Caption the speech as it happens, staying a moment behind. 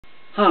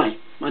Hi,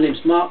 my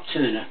name's Mark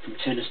Turner from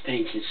Turner's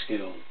Painting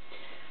School.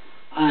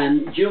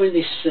 During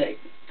this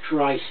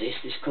crisis,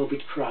 this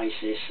COVID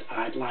crisis,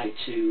 I'd like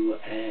to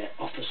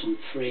offer some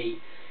free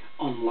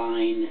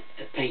online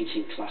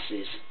painting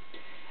classes.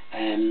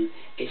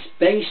 It's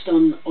based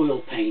on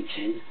oil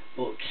painting,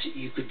 but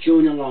you could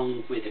join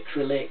along with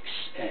acrylics,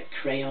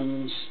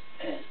 crayons,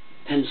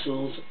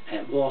 pencils,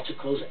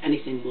 watercolours,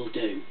 anything will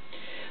do.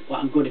 But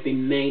I'm going to be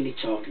mainly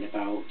talking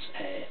about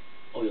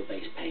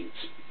oil-based paints.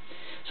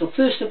 So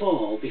first of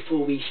all,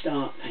 before we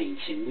start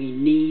painting, we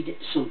need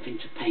something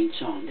to paint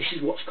on. This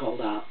is what's called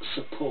our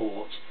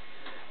support.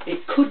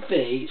 It could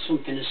be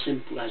something as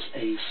simple as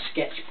a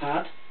sketch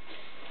pad.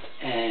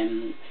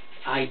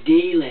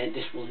 Ideally,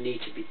 this will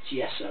need to be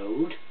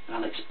gessoed.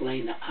 I'll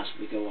explain that as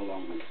we go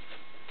along.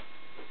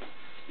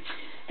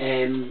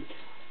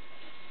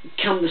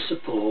 Canvas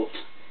support.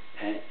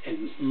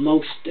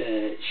 Most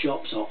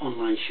shops or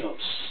online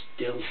shops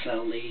still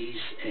sell these.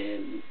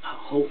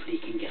 Hopefully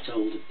you can get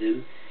hold of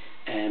them.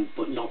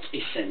 But not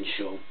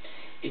essential.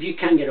 If you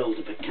can get hold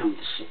of a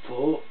canvas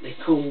support, they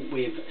come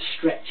with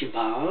stretcher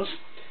bars,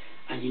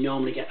 and you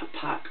normally get a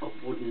pack of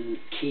wooden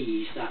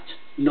keys that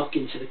knock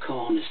into the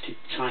corners to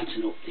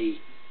tighten up the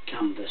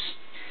canvas.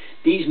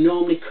 These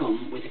normally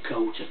come with a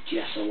coat of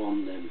gesso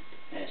on them,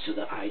 so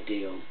they're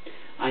ideal.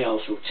 I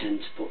also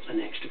tend to put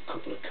an extra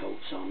couple of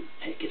coats on.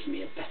 It gives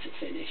me a better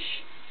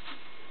finish.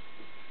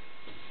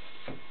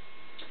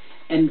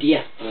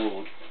 MDF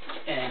board.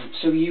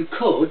 So you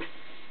could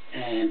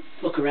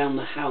look around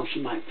the house.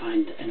 You might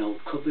find an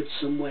old cupboard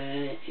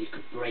somewhere. You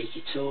could break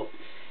it up.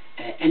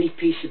 Any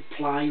piece of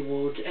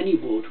plywood, any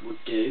wood would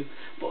do,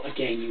 but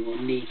again you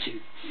will need to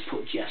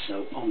put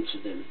gesso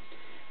onto them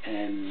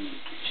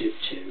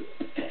to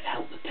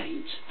help the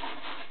paint.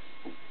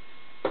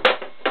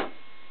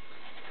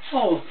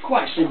 Or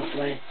quite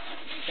simply,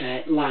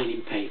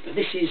 lining paper.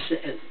 This is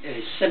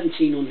a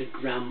 1700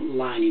 gram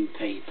lining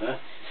paper.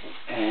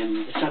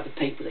 The type of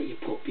paper that you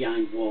put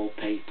behind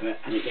wallpaper,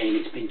 and again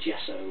it's been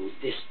gessoed.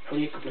 This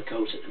only a couple of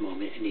coats at the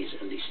moment, it needs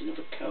at least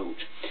another coat.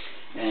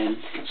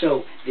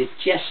 So the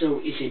gesso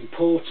is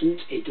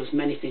important. It does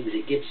many things.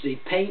 It gives the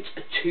paint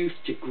a tooth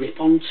to grip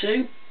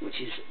onto,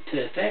 which is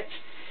perfect.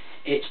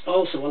 It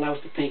also allows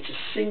the paint to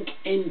sink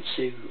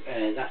into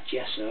that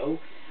gesso,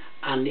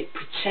 and it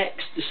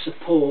protects the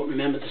support.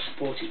 Remember, the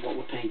support is what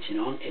we're painting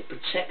on. It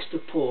protects the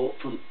support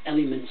from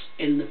elements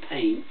in the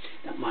paint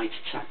that might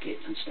attack it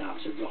and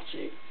start to rot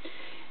it.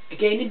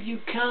 Again, if you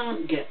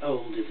can't get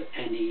hold of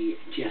any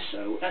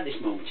gesso at this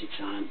moment in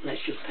time, let's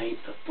just paint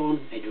for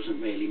fun. It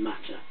doesn't really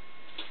matter.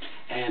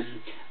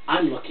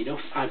 I'm lucky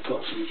enough, I've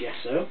got some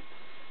gesso.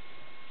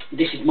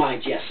 This is my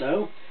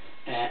gesso,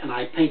 and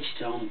I paint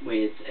it on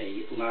with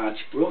a large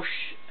brush.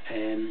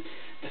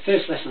 The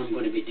first lesson I'm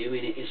going to be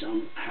doing it is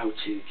on how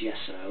to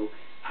gesso,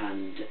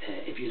 and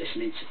if you're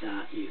listening to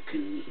that you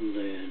can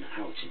learn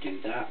how to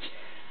do that.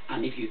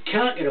 And if you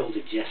can't get hold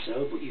of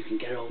gesso but you can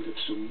get hold of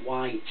some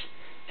white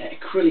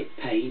acrylic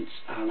paint,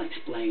 I'll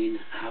explain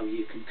how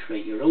you can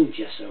create your own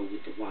gesso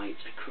with the white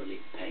acrylic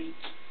paint.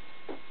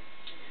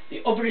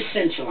 The other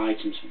essential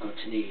items we're going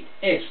to need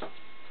is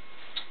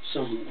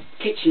some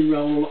kitchen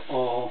roll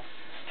or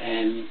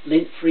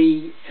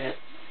lint-free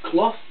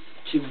cloth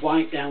to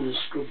wipe down and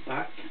scrub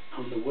back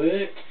on the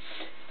work.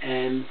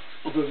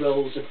 Other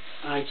rolls of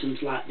items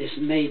like this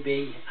may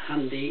be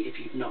handy if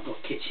you've not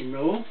got kitchen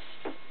roll.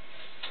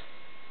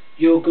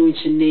 You're going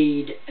to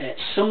need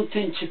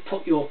something to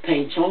put your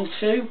paint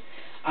onto.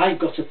 I've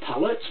got a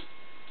palette.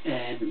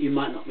 You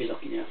might not be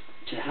looking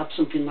to have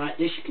something like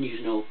this. You can use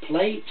an old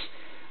plate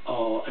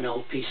or an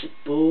old piece of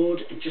board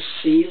and just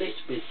seal it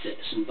with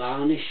some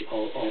varnish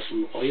or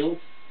some oil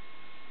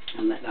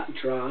and let that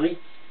dry.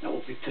 That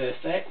will be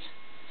perfect.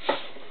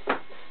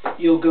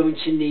 You're going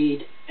to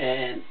need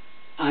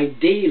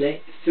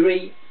ideally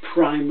 3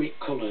 primary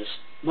colours.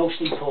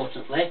 Most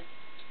importantly,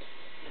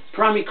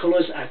 primary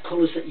colours are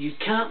colours that you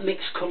can't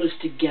mix colours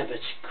together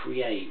to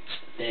create.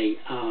 They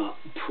are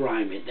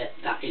primary,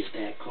 that is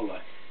their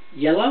colour.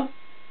 Yellow,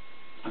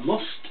 a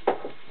must.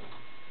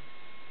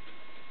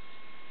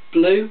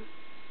 Blue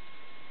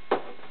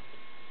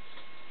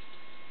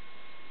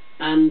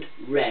and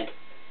red.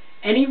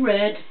 Any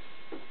red,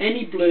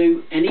 any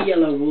blue, any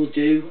yellow will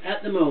do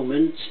at the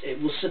moment.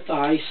 It will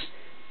suffice.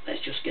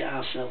 Let's just get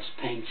ourselves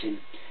painting.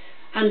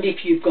 And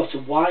if you've got a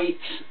white,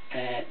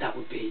 that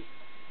would be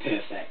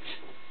perfect.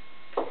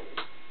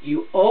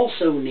 You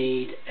also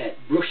need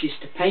brushes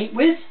to paint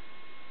with.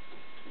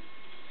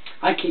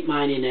 I keep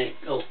mine in an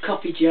old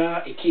coffee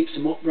jar. It keeps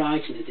them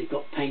upright, and if they've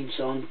got paint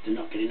on, they're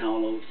not getting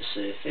all over the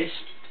surface.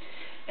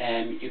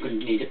 You're going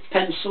to need a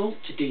pencil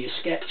to do your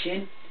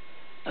sketching,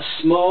 a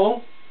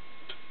small,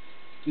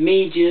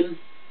 medium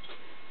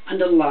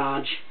and a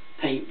large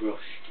paintbrush.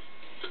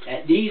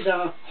 These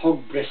are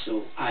hog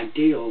bristle,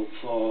 ideal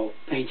for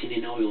painting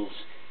in oils,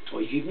 but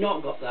if you've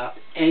not got that,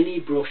 any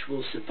brush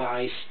will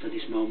suffice for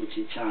this moment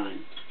in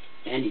time.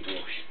 Any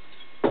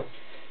brush.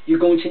 You're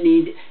going to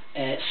need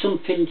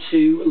something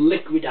to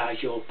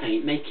liquidize your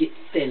paint, make it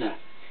thinner.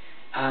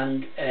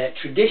 And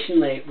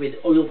traditionally with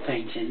oil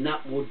painting,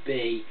 that would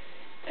be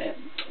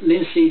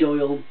linseed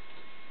oil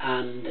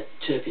and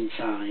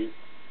turpentine,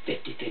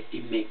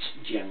 50-50 mix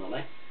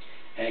generally.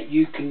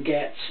 You can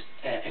get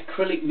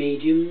acrylic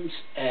mediums,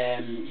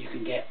 you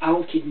can get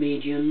alkyd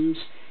mediums,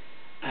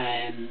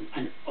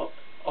 and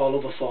all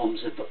other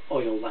forms of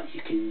oil that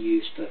you can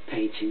use for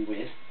painting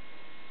with.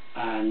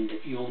 And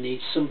you'll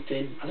need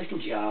something, a little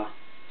jar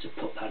to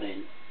put that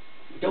in.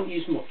 We don't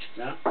use much of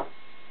that.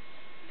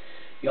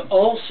 You're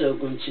also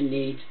going to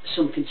need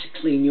something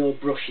to clean your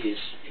brushes.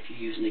 If you're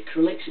using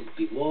acrylics, it would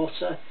be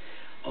water,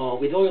 or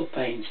with oil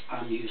paint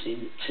I'm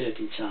using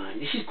turpentine.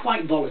 This is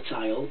quite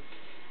volatile,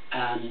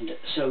 and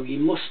so you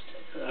must,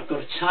 I've got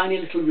a tiny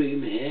little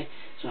room here,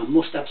 so I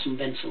must have some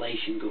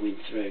ventilation going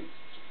through.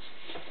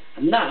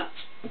 And that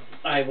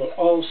I will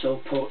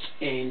also put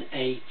in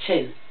a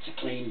tin to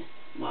clean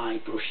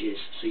my brushes,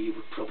 so you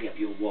would probably have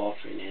your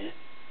water in here.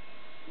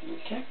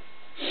 Okay.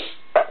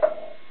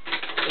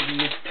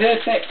 It's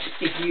perfect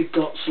if you've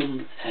got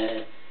some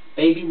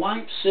baby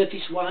wipes,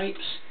 surface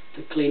wipes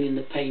for cleaning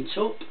the paint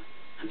up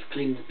and for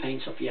cleaning the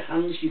paint off your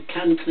hands. You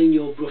can clean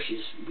your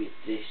brushes with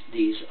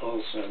these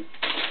also.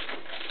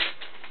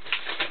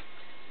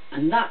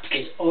 And that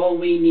is all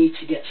we need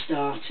to get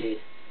started.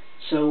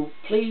 So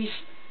please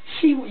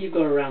see what you've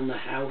got around the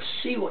house,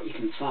 see what you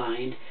can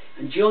find,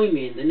 and join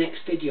me in the next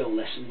video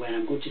lesson where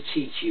I'm going to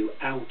teach you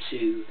how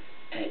to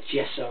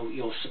gesso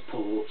your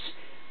supports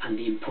and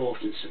the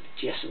importance of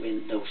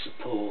gessoing those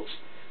supports.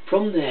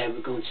 From there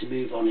we're going to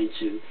move on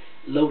into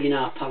loading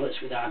our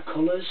palettes with our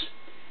colours,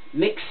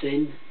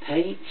 mixing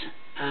paint,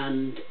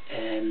 and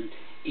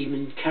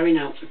even carrying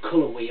out the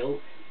colour wheel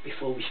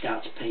before we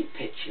start to paint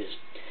pictures.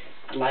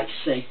 I'd like to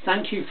say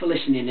thank you for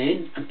listening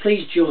in, and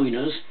please join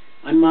us.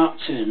 I'm Mark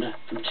Turner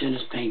from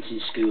Turner's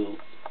Painting School.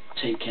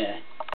 Take care.